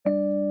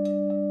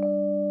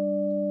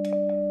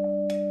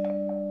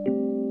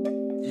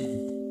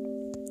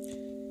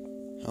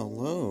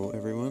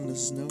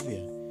this is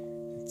Novia.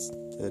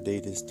 The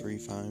date is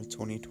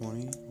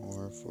 3/5/2020,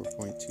 or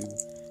 4.2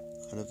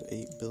 out of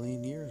 8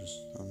 billion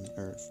years on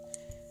Earth,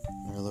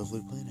 on our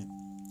lovely planet.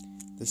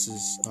 This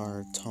is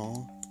our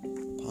TAAW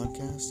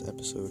podcast,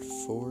 episode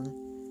 4,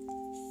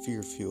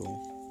 Fear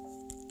Fuel.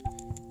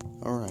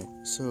 Alright,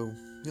 so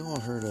you all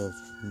heard of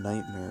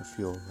nightmare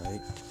fuel, right?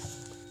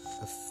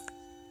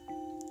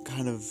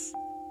 Kind of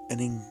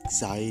an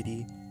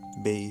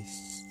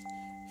anxiety-based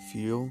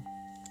fuel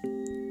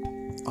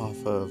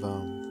off of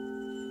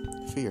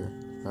fear,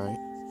 right?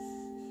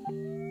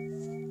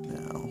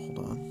 Now, hold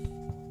on.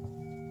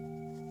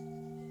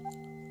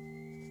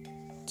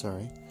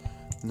 Sorry.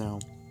 Now,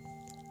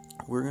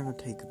 we're going to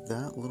take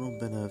that little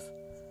bit of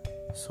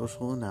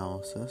social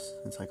analysis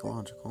and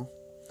psychological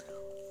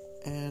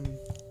and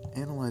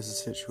analyze the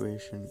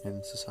situation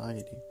in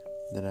society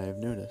that I have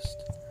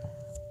noticed.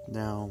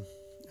 Now,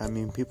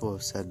 people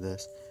have said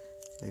this.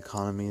 The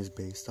economy is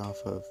based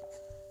off of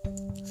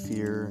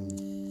fear and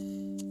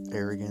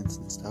arrogance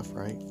and stuff,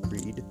 right?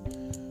 Greed.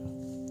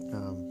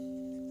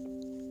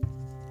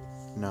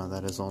 No,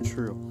 that is all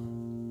true.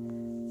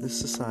 This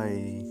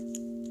society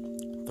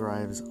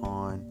thrives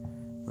on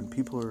when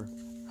people are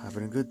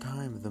having a good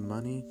time, the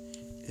money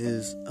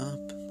is up,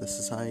 the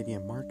society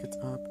and market's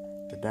up,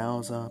 the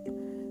TAAW's up,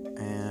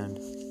 and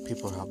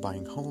people are out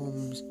buying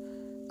homes,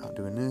 out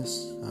doing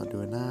this, out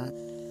doing that,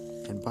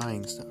 and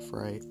buying stuff,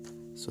 right?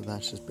 So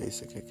that's just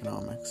basic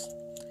economics.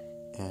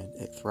 And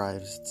it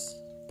thrives, it's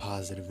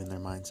positive in their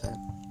mindset.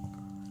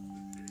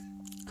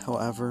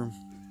 However,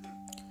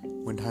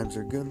 when times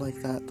are good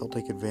like that, they'll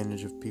take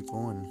advantage of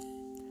people and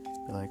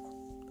be like,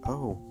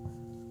 oh,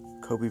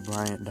 Kobe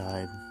Bryant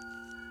died.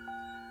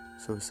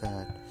 So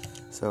sad.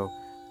 So,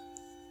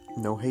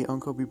 no hate on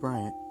Kobe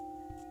Bryant,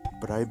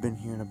 but I've been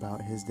hearing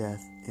about his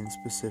death in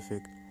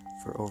specific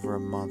for over a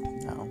month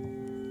now.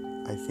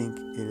 I think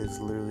it is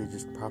literally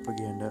just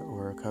propaganda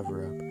or a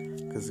cover-up,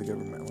 because the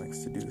government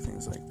likes to do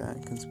things like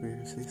that,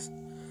 conspiracies.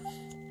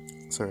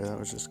 Sorry, that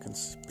was just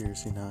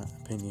conspiracy, not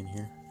opinion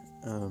here.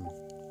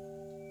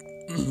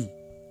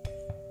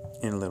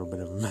 And a little bit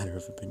of a matter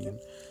of opinion.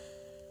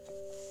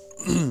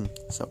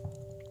 So,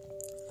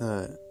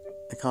 the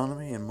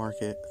economy and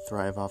market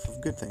thrive off of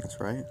good things,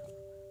 right?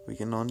 We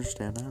can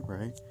understand that,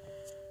 right?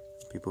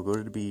 People go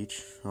to the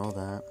beach, all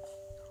that.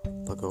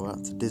 They'll go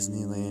out to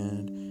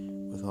Disneyland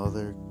with all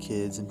their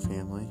kids and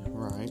family,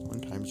 right,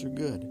 when times are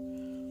good.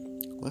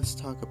 Let's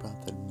talk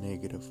about the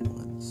negative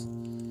ones.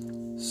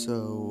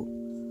 So,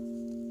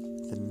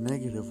 the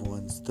negative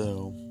ones,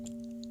 though,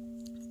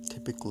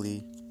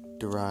 typically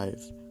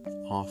derive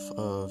off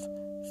of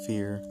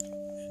fear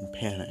and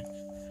panic.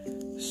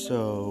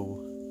 So,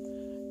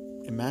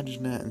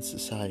 imagine that in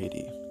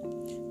society.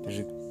 There's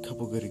a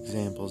couple good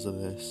examples of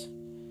this.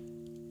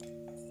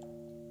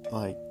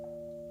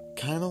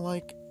 Kind of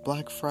like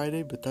Black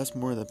Friday, but that's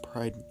more the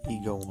pride and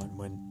ego one,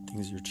 when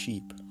things are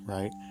cheap,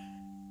 right?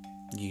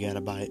 You gotta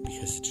buy it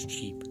because it's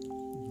cheap.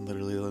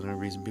 Literally the only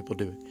reason people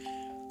do it.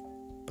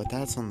 But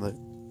that's on the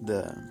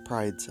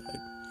pride side.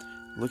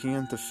 Looking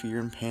at the fear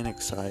and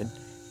panic side,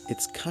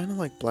 it's kind of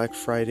like Black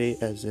Friday,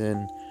 as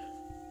in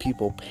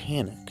people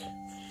panic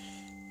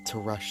to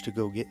rush to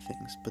go get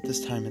things, but this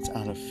time it's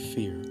out of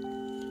fear.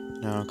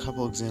 Now, a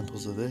couple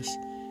examples of this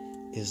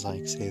is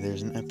like, say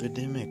there's an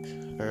epidemic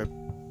or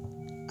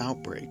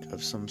outbreak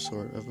of some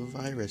sort of a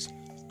virus.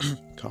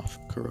 Cough,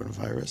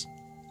 coronavirus.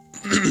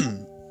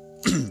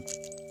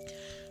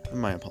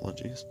 My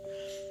apologies.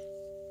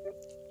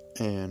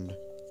 And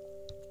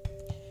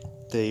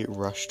they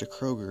rush to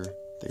Kroger,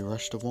 they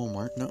rush to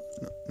Walmart.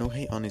 No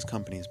hate on these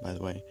companies, by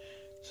the way.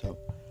 So,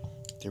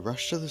 they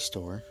rush to the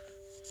store.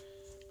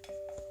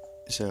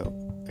 So,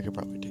 I could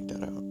probably take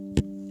that out.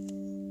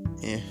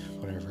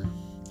 Whatever.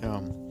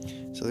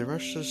 So they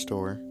rush to the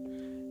store,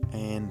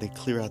 and they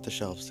clear out the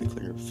shelves. They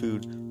clear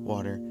food,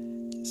 water,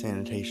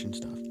 sanitation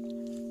stuff.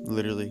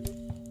 Literally,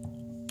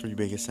 3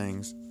 biggest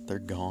things, they're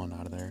gone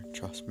out of there,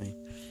 trust me.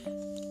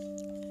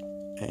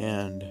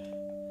 And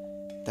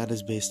that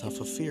is based off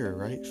of fear,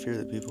 right? Fear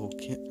that people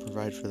can't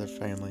provide for their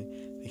family.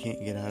 They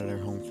can't get out of their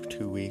home for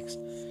 2 weeks.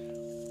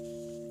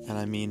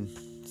 And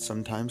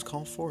sometimes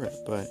call for it,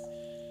 but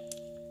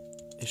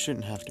it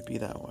shouldn't have to be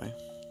that way.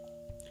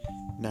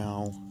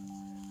 Now,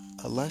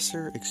 a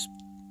lesser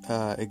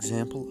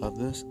example of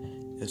this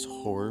is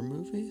horror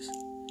movies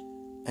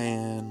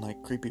and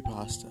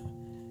creepypasta.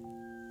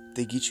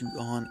 They get you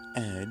on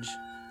edge,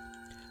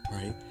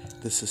 right?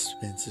 The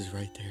suspense is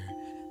right there.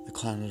 The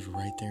clown is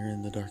right there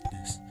in the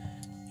darkness,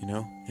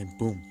 and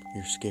boom,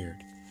 you're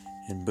scared.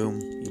 And boom,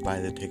 you buy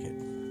the ticket,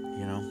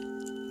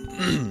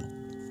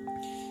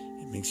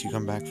 It makes you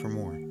come back for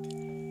more.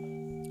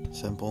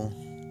 Simple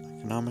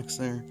economics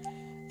there,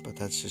 but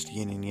that's just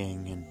yin and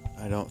yang, and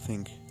I don't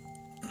think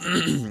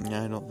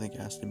it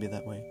has to be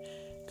that way,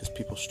 because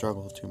people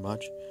struggle too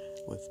much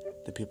with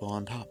the people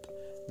on top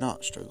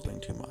not struggling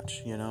too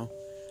much,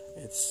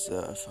 It's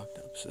a fucked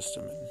up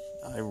system, and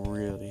I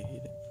really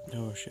hate it.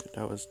 Oh shit,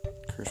 that was a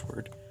curse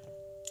word.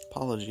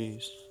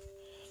 Apologies.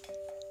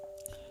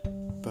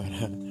 But,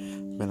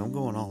 man, I'm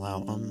going all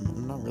out.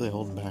 I'm not really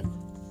holding back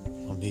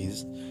on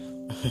these.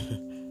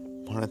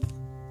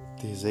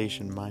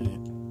 Monetization my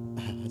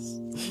ass.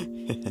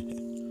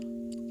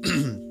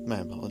 My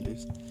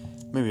apologies.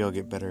 Maybe I'll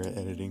get better at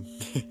editing.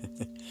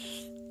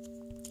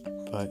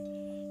 But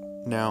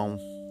now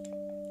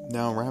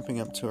wrapping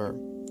up to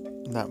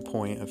that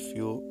point of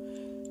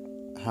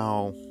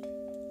how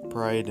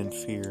pride and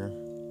fear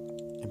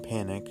and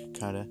panic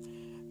kind of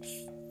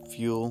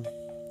fuel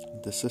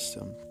the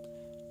system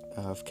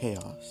of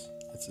chaos.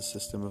 It's a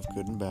system of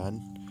good and bad.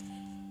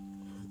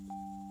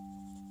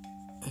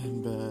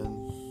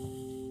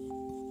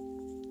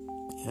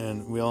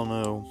 And we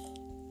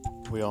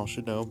all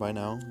should know by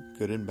now,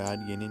 good and bad,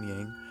 yin and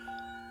yang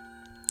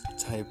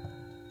type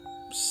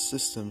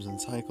systems and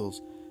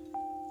cycles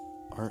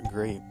aren't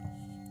great.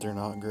 They're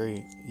not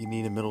great. You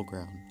need a middle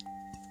ground.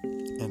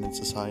 And in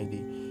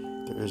society,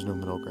 there is no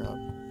middle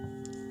ground.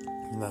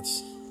 And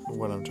that's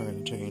what I'm trying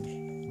to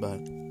change. But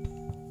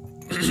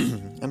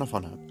enough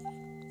on that.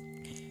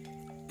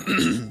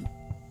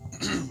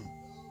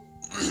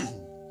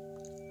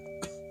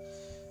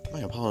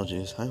 My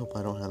apologies. I hope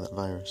I don't have that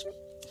virus.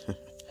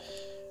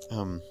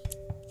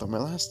 But my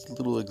last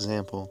little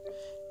example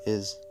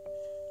is,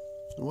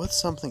 what's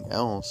something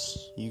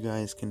else you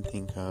guys can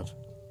think of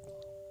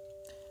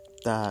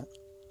that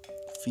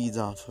feeds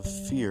off of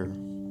fear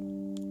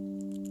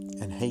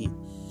and hate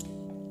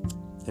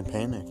and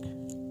panic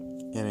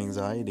and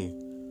anxiety?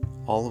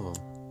 All of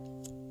them.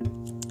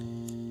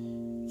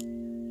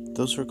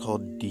 Those are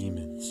called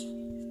demons.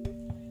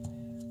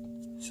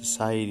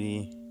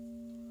 Society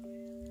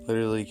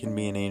literally can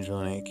be an angel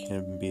and it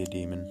can be a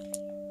demon.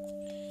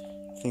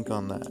 Think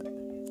on that.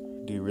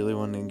 Do you really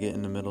want to get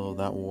in the middle of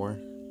that war?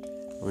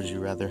 Or would you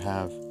rather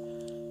have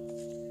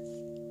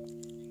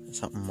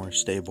something more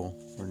stable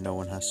where no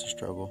one has to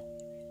struggle?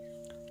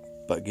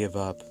 But give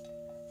up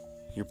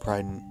your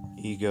pride and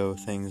ego,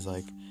 things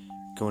like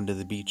going to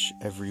the beach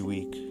every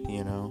week,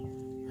 or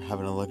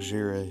having a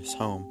luxurious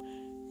home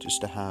just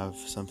to have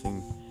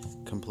something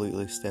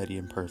completely steady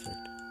and perfect?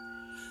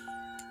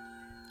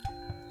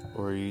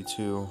 Or are you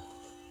too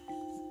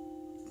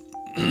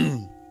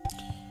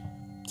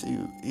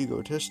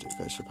egotistic,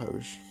 I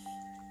suppose?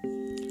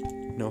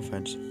 No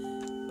offense,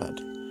 but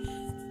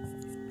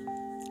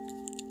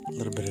a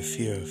little bit of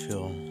fear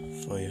feel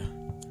for you.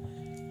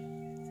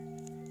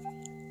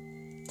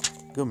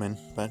 Go, man.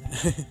 But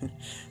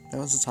that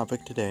was the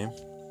topic today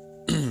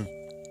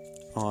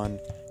on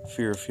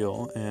fear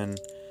fuel and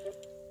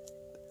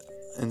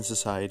in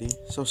society.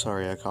 So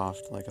sorry I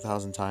coughed like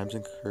 1,000 times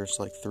and cursed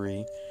like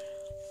 3.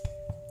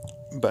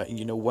 But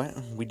you know what?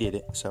 We did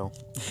it, so.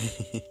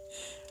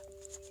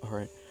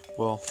 Alright.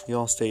 Well,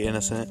 y'all stay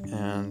innocent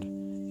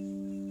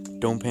and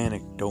don't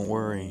panic, don't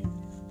worry.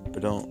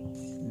 But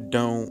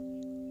don't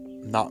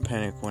not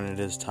panic when it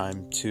is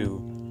time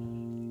to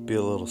be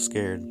a little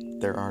scared.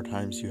 There are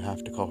times you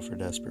have to call for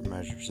desperate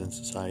measures in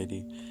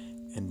society,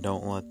 and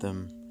don't let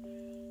them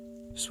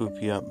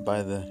swoop you up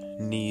by the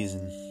knees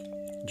and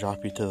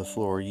drop you to the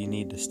floor. You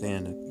need to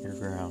stand your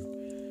ground.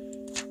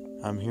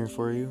 I'm here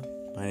for you.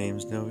 My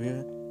name's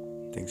Novia.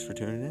 Thanks for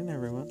tuning in,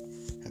 everyone.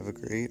 Have a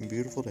great and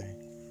beautiful day.